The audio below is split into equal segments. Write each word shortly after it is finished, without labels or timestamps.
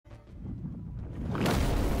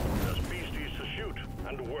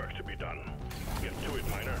and work to be done. Get to it,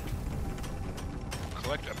 miner.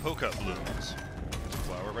 Collect apoca blooms. There's a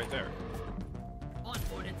flower right there.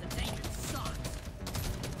 Onboard entertainment sucks.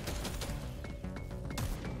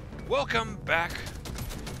 Welcome back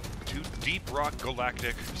to Deep Rock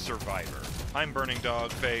Galactic Survivor. I'm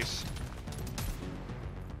BurningDogFace.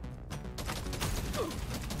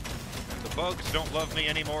 And the bugs don't love me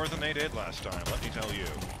any more than they did last time, let me tell you.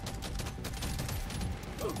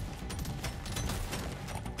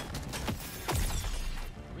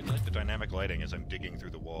 I really like the dynamic lighting as I'm digging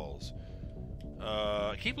through the walls.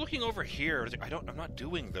 I keep looking over here. I'm not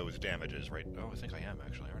doing those damages, right? Oh, I think I am,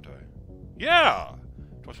 actually, aren't I? Yeah!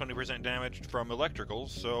 Plus 20% damage from electricals,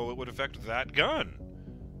 so it would affect that gun.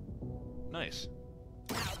 Nice.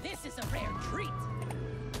 Now this is a rare treat.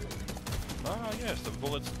 Ah, yes, the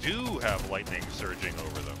bullets do have lightning surging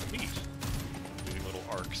over them. Neat. Doing little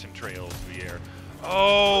arcs and trails through the air.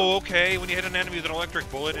 Oh, okay. When you hit an enemy with an electric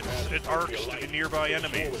bullet, it arcs to nearby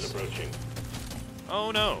enemies.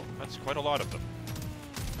 Oh no, that's quite a lot of them.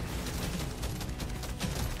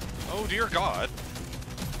 Oh dear God.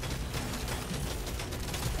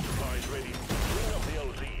 Supplies ready. Bring up the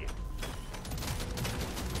LZ.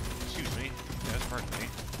 Excuse me. Yes, pardon me.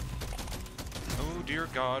 Oh dear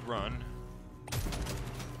God, run.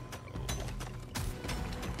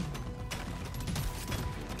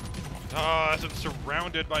 Ah, I'm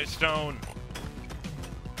surrounded by stone.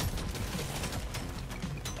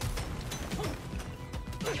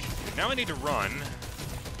 Now I need to run.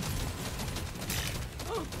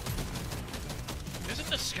 Isn't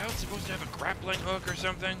the scout supposed to have a grappling hook or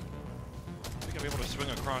something? I think I'll be able to swing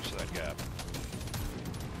across that gap.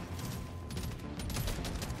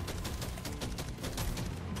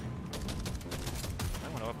 I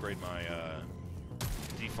want to upgrade my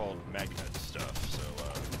default magnet stuff, so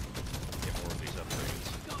get more of these upgrades.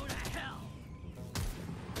 Go to hell.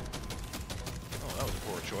 Oh, that was a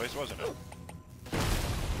poor choice, wasn't it?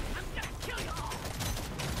 I'm gonna kill you all.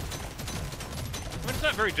 I mean, it's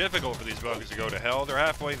not very difficult for these bugs to go to hell. They're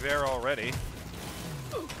halfway there already.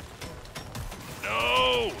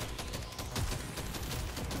 No!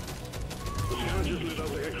 The scourges lit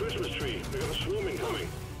up like a Christmas tree. They got a swarm incoming.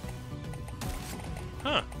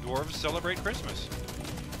 Huh. Dwarves celebrate Christmas.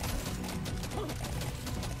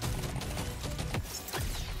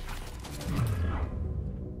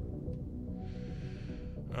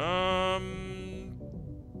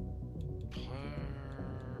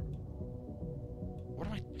 What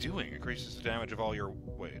am I doing? Increases the damage of all your...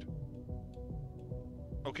 Wait.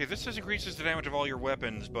 Okay, this says increases the damage of all your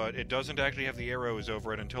weapons, but it doesn't actually have the arrows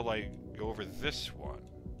over it until I go over this one.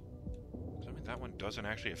 Does that mean that one doesn't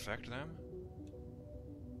actually affect them?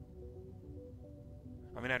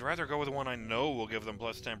 I mean, I'd rather go with the one I know will give them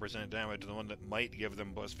plus 10% damage than the one that might give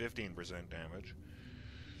them plus 15% damage.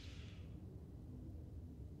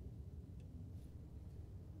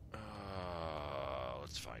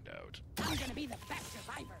 Let's find out. I'm gonna be the best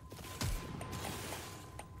survivor.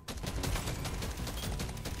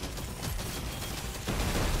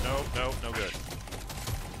 No, no, no good.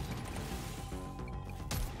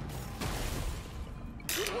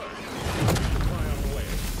 Good work. Supply on the way.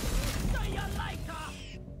 So you like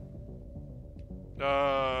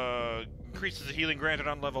Increases the healing granted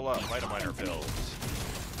on level up. Vitaminer pills.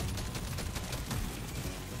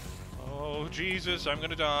 Oh, Jesus, I'm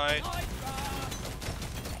gonna die.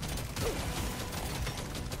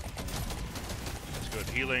 That's good.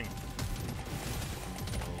 Healing.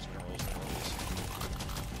 Minerals.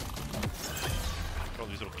 All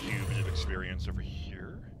these little cubes of experience over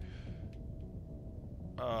here.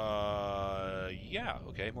 Yeah,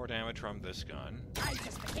 okay, more damage from this gun. I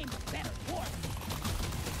just became a better dwarf.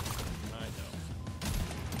 I know.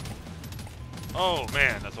 Oh,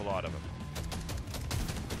 man, that's a lot of them.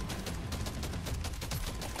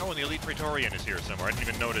 Oh, and the Elite Praetorian is here somewhere. I didn't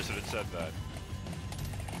even notice that it said that.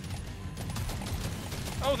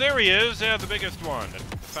 Oh, there he is! Yeah, the biggest one. The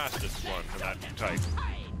fastest one from that type.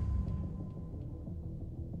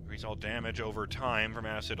 Increase all damage over time from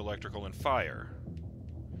acid, electrical, and fire.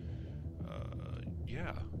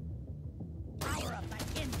 Yeah. Power up my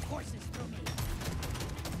end courses through me.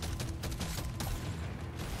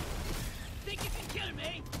 Think you can kill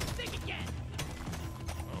me? Think again.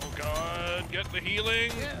 Oh God, get the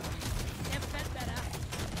healing! Yeah. Never felt better.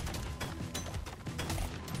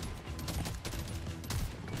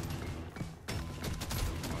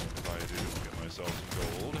 If I do get myself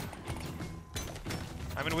some gold.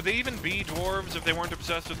 I mean, would they even be dwarves if they weren't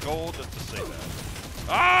obsessed with gold? Let's just say that.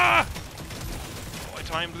 Ah! Oh, I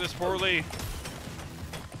timed this poorly.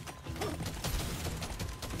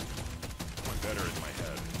 One better in my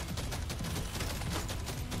head.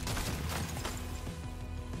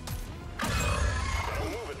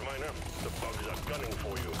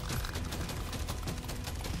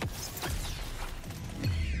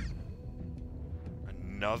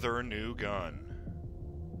 Another new gun.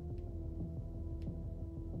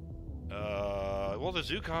 Well, the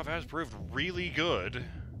Zukov has proved really good.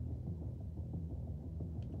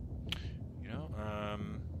 You know, I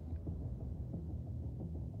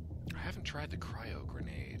haven't tried the cryo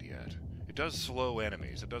grenade yet. It does slow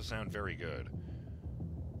enemies. It does sound very good.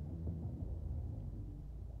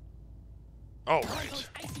 Oh, right.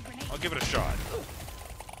 I'll give it a shot.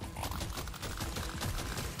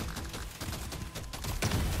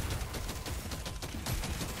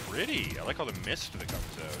 Pretty. I like all the mist that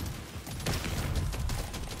comes out.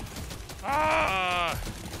 Ah!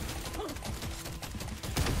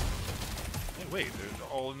 Hey, wait, they're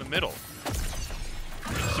all in the middle.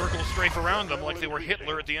 Circle strafe around them like they were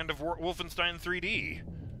Hitler at the end of Wolfenstein 3D.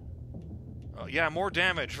 Yeah, more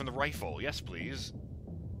damage from the rifle. Yes, please.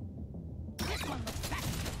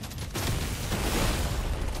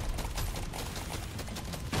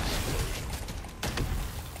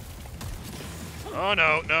 Oh,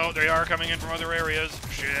 no, no, they are coming in from other areas.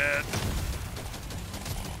 Shit.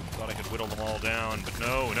 Thought I could whittle them all down, but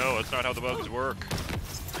no, no, that's not how the bugs work.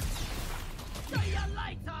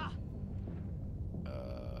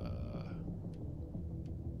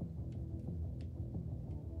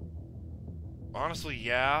 Honestly,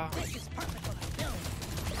 yeah. Objective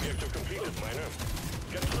completed, Miner.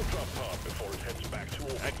 Get to the drop pod before it heads back to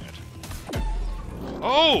Magnet.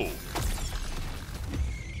 Oh!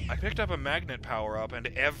 I picked up a magnet power-up, and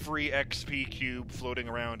every XP cube floating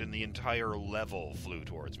around in the entire level flew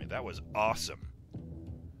towards me. That was awesome.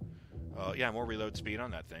 Yeah, more reload speed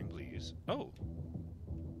on that thing, please. Oh.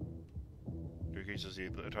 Decreases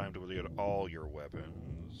the time to reload all your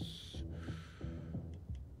weapons.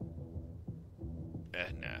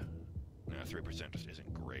 Nah. No, 3% just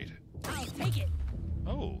isn't great. I'll take it.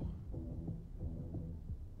 Oh.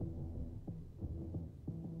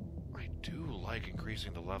 I do like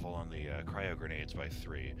increasing the level on the cryo grenades by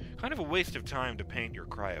 3. Kind of a waste of time to paint your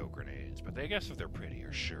cryo grenades, but I guess if they're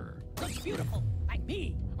prettier, sure. Looks beautiful, like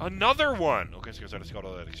me. Another one! Okay, because I just got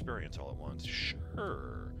all that experience all at once.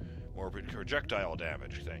 Sure. More projectile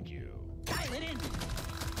damage, thank you. Dial it in.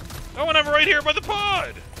 Oh, and I'm right here by the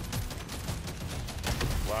pod!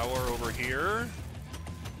 Flower over here.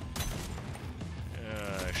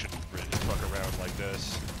 I shouldn't really fuck around like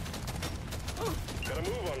this. Gotta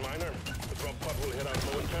move on, Miner. The drop pod will head out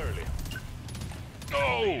momentarily.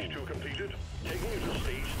 Oh! Stage 2 completed. Taking you to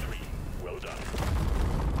stage 3. Well done.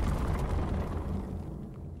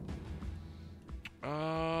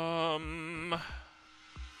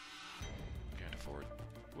 Can't afford.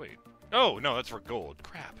 Wait. Oh, no, that's for gold.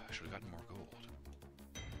 Crap. I should have gotten more gold.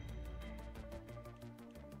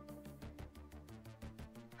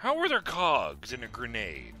 How are there cogs in a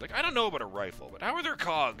grenade? Like, I don't know about a rifle, but how are there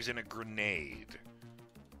cogs in a grenade?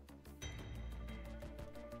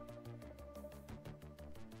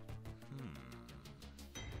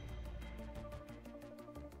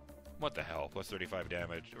 What the hell? Plus 35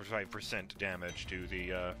 damage, or 5% damage to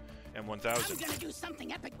the M1000. I'm gonna do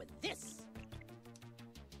something epic with this.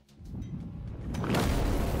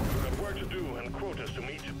 You've got work to do and quotas to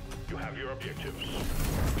meet. You have your objectives.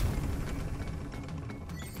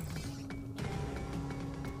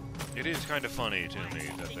 It is kind of funny to me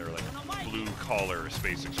that they're like blue-collar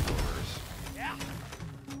space explorers. Yeah.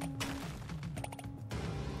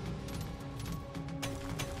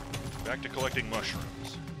 Back to collecting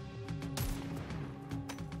mushrooms.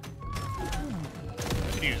 I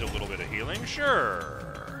could use a little bit of healing,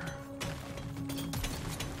 sure.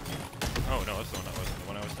 Oh no, that's the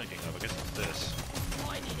one I was thinking of. I guess it's this. Oh,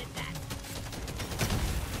 I needed that.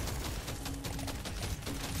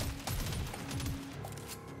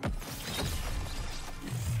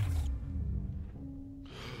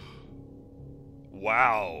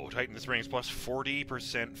 Wow, Titan Springs plus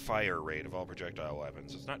 40% fire rate of all projectile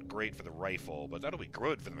weapons. It's not great for the rifle, but that'll be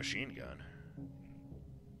good for the machine gun.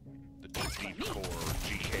 The deep core,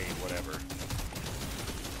 GK, whatever.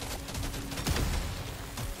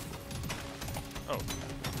 Oh,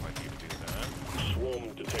 might need to do that.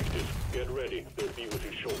 Swarm detected. Get ready. They'll be with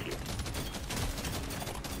you shortly.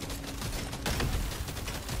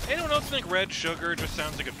 Anyone else think red sugar just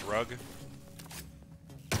sounds like a drug?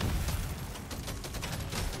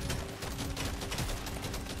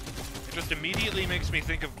 It just immediately makes me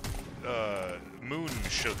think of moon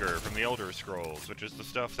sugar from the Elder Scrolls, which is the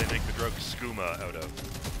stuff they make the drug skooma out of.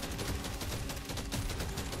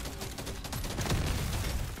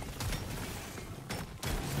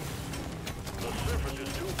 The surface is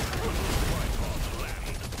too cold for tripods to land.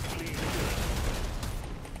 Please do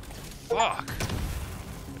it. Fuck!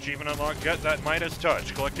 Achievement unlocked, get that Midas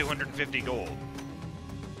touch. Collect 250 gold.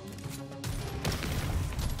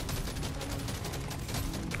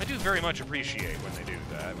 do very much appreciate when they do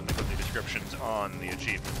that, when they put the descriptions on the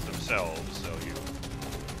achievements themselves, so you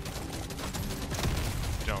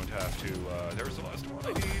don't have to, there's the last one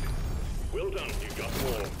I need. Well done, you got them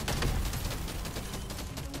all.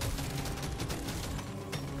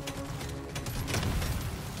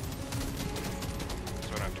 So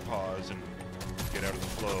I don't have to pause and get out of the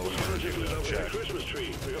flow in order Project was to over the check. Christmas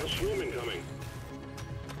tree. We got a swarm incoming.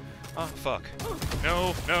 Oh, fuck.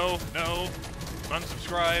 No, no, no.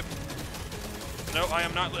 Unsubscribe. No, I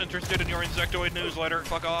am not interested in your insectoid newsletter.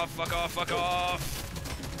 Fuck off, fuck off, fuck off.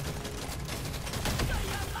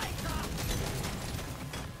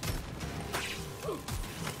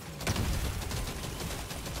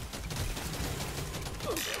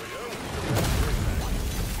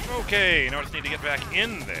 Okay, now I just need to get back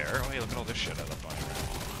in there. Oh, hey, look at all this shit I left lying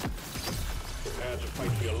around. Prepare to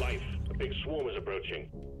fight for your life. A big swarm is approaching.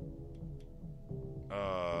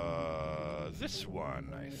 This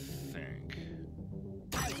one, I think.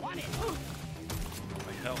 I want it.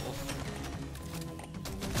 My health.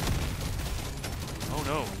 Oh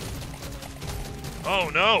no. Oh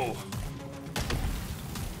no!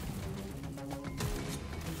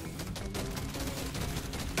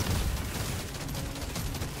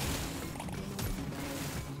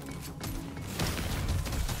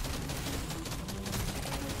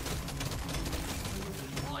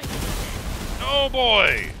 Oh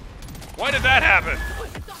boy! Why did that happen?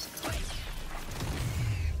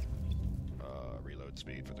 Reload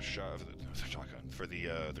speed for the shove, the shotgun. For the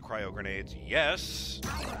cryo grenades, yes.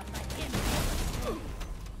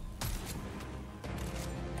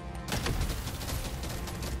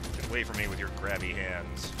 Get away from me with your grabby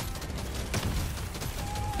hands.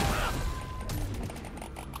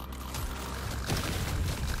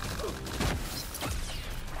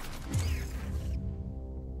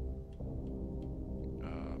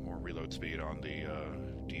 More reload speed on the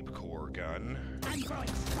deep core gun. I'm growing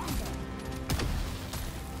stronger.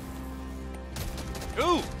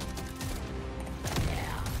 Ooh!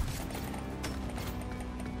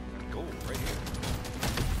 Gold right here.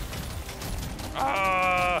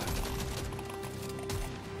 Ah!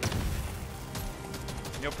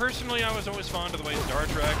 You know, personally, I was always fond of the way Star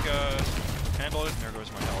Trek handled it. And there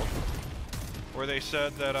goes my health. Where they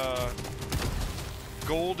said that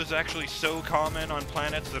gold is actually so common on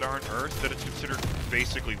planets that aren't Earth that it's considered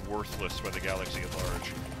basically worthless by the galaxy at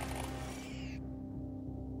large.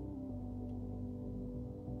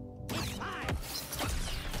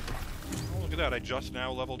 Oh, look at that, I just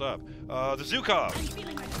now leveled up. The Zukov!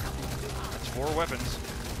 That's 4 weapons.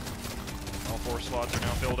 All 4 slots are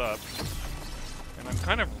now filled up. And I'm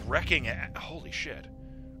kind of wrecking it. Holy shit.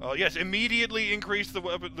 Yes, immediately increase the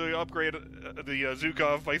weapon, the upgrade, the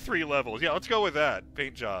Zukov by 3 levels. Yeah, let's go with that.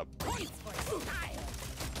 Paint job. You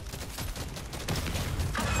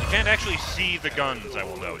can't actually see the guns, I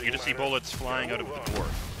will note. You just see bullets flying out of the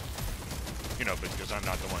dwarf. You know, because I'm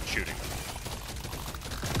not the one shooting them.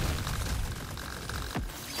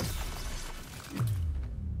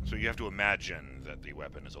 So you have to imagine that the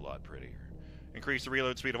weapon is a lot prettier. Increase the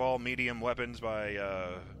reload speed of all medium weapons by,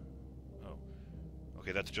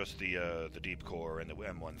 okay, that's just the deep core and the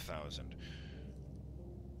M1000.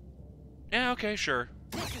 Yeah, okay, sure.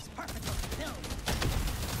 This is perfect for film.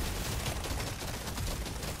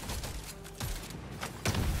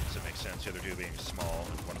 Does it make sense? The other 2 being small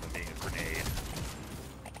and one of them being a grenade.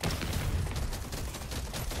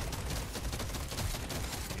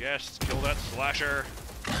 Yes, kill that slasher.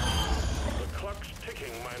 The clock's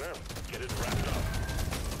ticking, Miner. Get it wrapped up.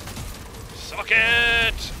 Suck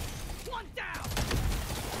it! One down.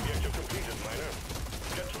 Objective completed, Miner.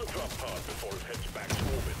 Get to the drop pod before it heads back to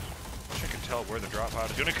orbit. Wish I could tell where the drop pod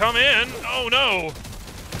is gonna come in! Oh no!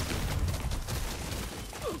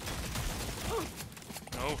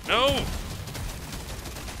 No, no!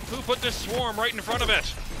 Who put this swarm right in front of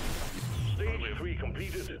it? Stage 3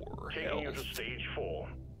 completed. For Taking you health. to stage 4.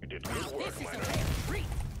 You did Now good work, this is a Miner. rare treat.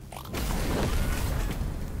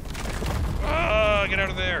 Ah, get out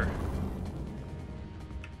of there!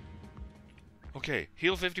 Okay,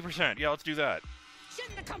 heal 50%. Yeah, let's do that.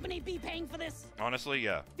 Shouldn't the company be paying for this? Honestly,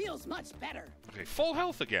 yeah. Feels much better. Okay, full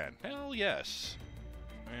health again. Hell yes.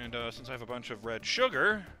 And since I have a bunch of red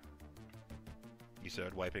sugar, he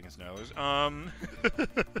said, wiping his nose.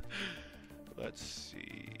 Let's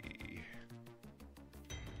see.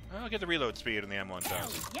 I'll get the reload speed in the M1000.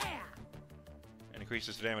 Hell yeah! And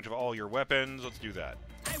increases the damage of all your weapons. Let's do that.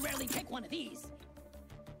 I rarely take one of these.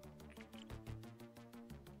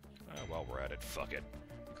 While we're at it, fuck it.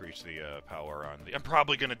 Increase the power on the... I'm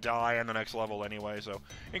probably gonna die on the next level anyway, so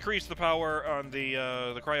increase the power on the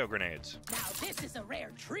cryo grenades. Now this is a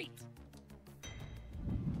rare treat.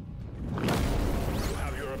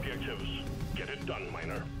 your objectives. Get it done,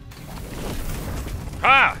 miner.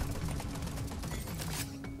 Ha!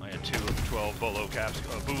 I had 2 of the 12 bulo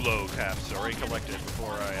caps already collected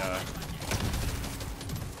before I,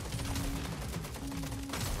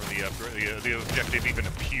 the objective even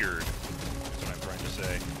appeared. That's what I'm trying to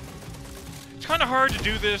say. It's kind of hard to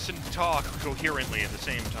do this and talk coherently at the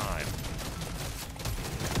same time.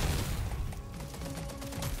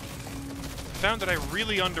 I found that I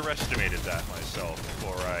really underestimated that myself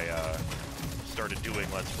before I started doing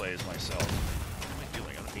Let's Plays myself. What am I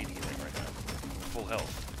doing? I'm 80 right now. Full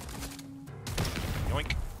health.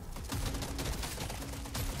 Yoink.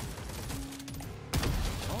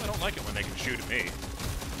 Oh, I don't like it when they can shoot at me.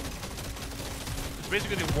 It's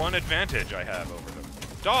basically the one advantage I have over them.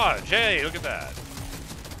 Dodge! Hey, look at that!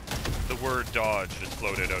 The word dodge just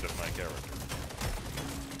floated out of my character.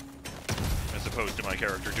 As opposed to my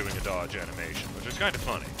character doing a dodge animation, which is kind of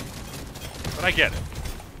funny. But I get it.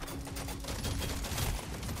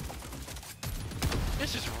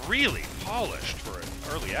 This is really polished for an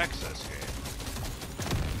early access game.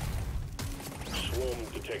 Swarm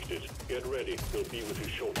detected. Get ready. We'll be with you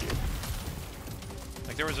shortly.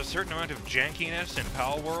 Like, there was a certain amount of jankiness in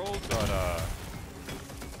Pal World, but,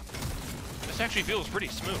 this actually feels pretty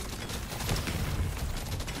smooth.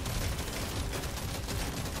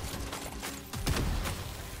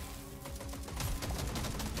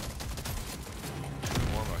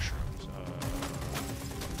 More mushrooms.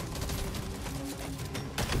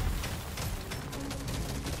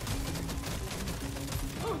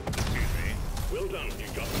 Excuse me. Well done. You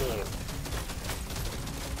got more.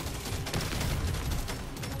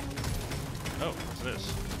 Oh, what's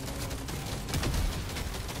this?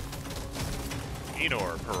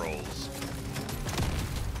 Enor pearls.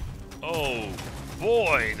 Oh,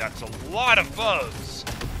 boy, that's a lot of bugs. I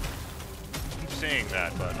keep saying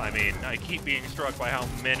that, but, I mean, I keep being struck by how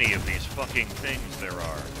many of these fucking things there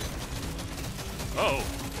are. Oh.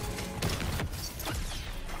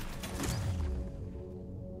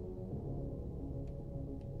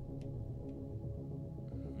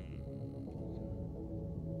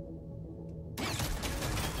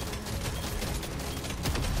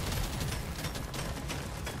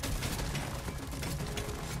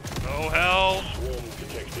 Oh, hell! Swarm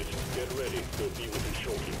detected. Get ready. We'll be with you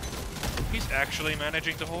shortly. He's actually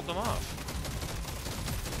managing to hold them off.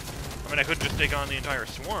 I mean, I couldn't just take on the entire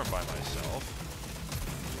swarm by myself.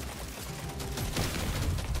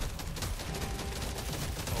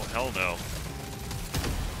 Oh, hell no.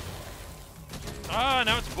 Ah,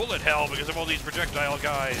 now it's bullet hell because of all these projectile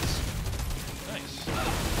guys. Nice.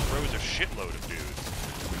 Throws a shitload of dudes.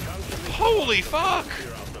 Holy fuck!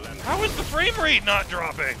 How is the frame rate not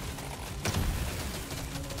dropping?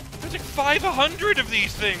 There's like 500 of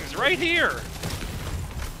these things right here!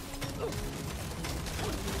 The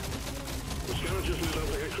scanner just lit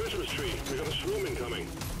up like a Christmas tree. We got a swarm incoming.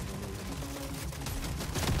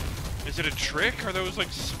 Is it a trick? Are those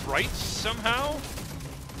like sprites somehow?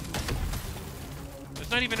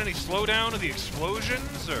 There's not even any slowdown of the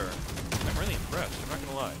explosions, or... I'm really impressed, I'm not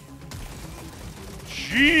gonna lie.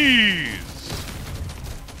 Jeez!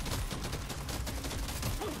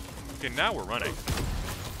 Okay, now we're running.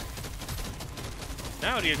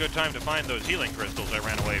 Now would be a good time to find those healing crystals I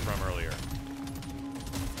ran away from earlier.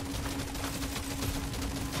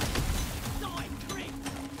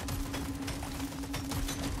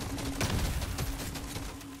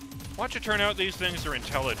 Watch it turn out these things are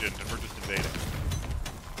intelligent and we're just invading.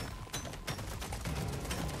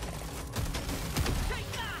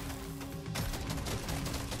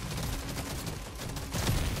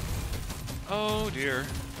 Oh dear.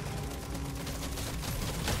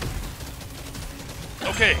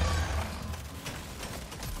 Okay.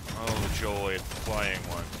 Oh joy, it's the flying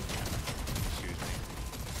one. Excuse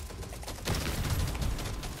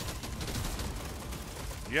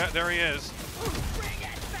me. Yeah, there he is.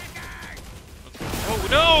 Oh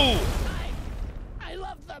no! I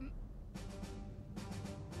love them.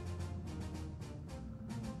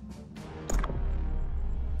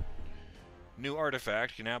 New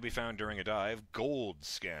artifact can now be found during a dive. Gold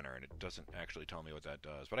scanner, and it doesn't actually tell me what that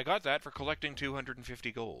does. But I got that for collecting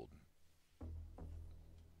 250 gold.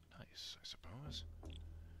 Nice, I suppose.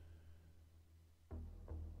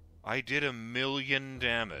 I did 1,000,000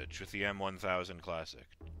 damage with the M1000 Classic.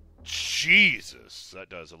 Jesus! That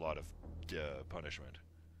does a lot of punishment.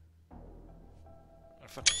 I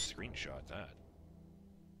fucking screenshot that.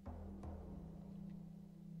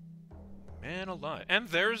 Man alive. And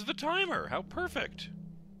there's the timer! How perfect!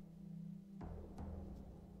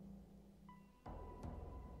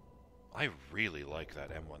 I really like that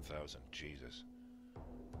M1000. Jesus.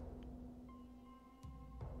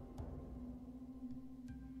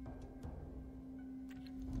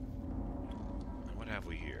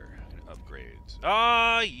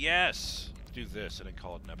 upgrades. Yes! Let's do this and then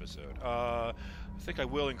call it an episode. I think I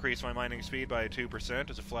will increase my mining speed by 2%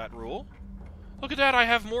 as a flat rule. Look at that, I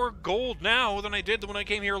have more gold now than I did when I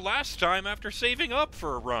came here last time after saving up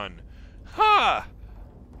for a run. Ha!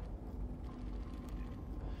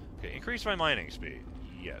 Okay, increase my mining speed.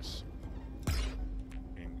 Yes.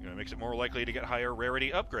 It makes it more likely to get higher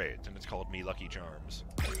rarity upgrades, and it's called Me Lucky Charms.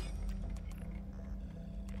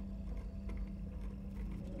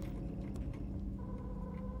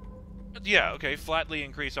 Yeah, okay, flatly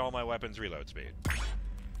increase all my weapons' reload speed.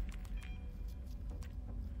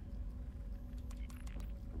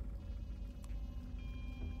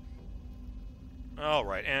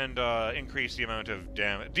 Alright, and increase the amount of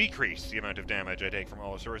decrease the amount of damage I take from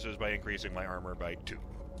all sources by increasing my armor by 2.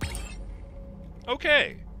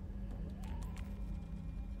 Okay!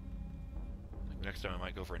 Next time I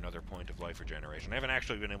might go for another point of life regeneration. I haven't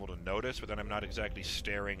actually been able to notice, but then I'm not exactly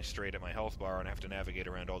staring straight at my health bar and have to navigate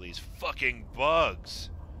around all these fucking bugs!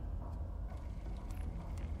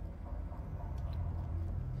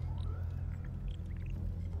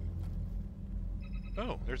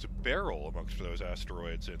 Oh, there's a barrel amongst those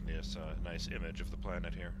asteroids in this nice image of the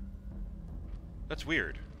planet here. That's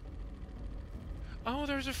weird. Oh,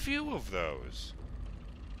 there's a few of those.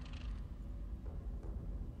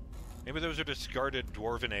 Maybe those are discarded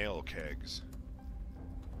Dwarven ale kegs.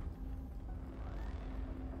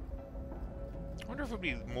 I wonder if it would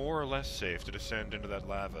be more or less safe to descend into that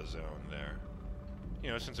lava zone there. You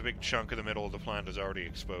know, since a big chunk of the middle of the planet is already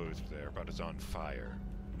exposed there, but is on fire.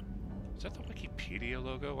 Is that the Wikipedia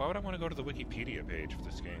logo? Why would I want to go to the Wikipedia page for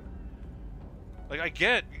this game? Like, I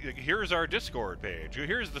get, here's our Discord page,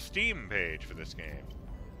 here's the Steam page for this game.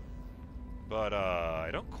 But, I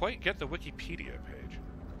don't quite get the Wikipedia page.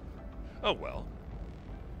 Oh well.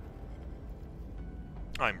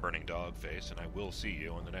 I'm BurningDogFace, and I will see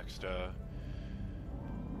you on the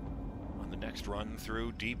next run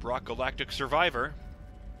through Deep Rock Galactic Survivor.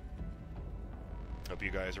 Hope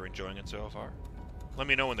you guys are enjoying it so far. Let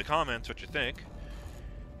me know in the comments what you think,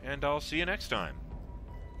 and I'll see you next time.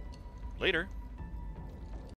 Later.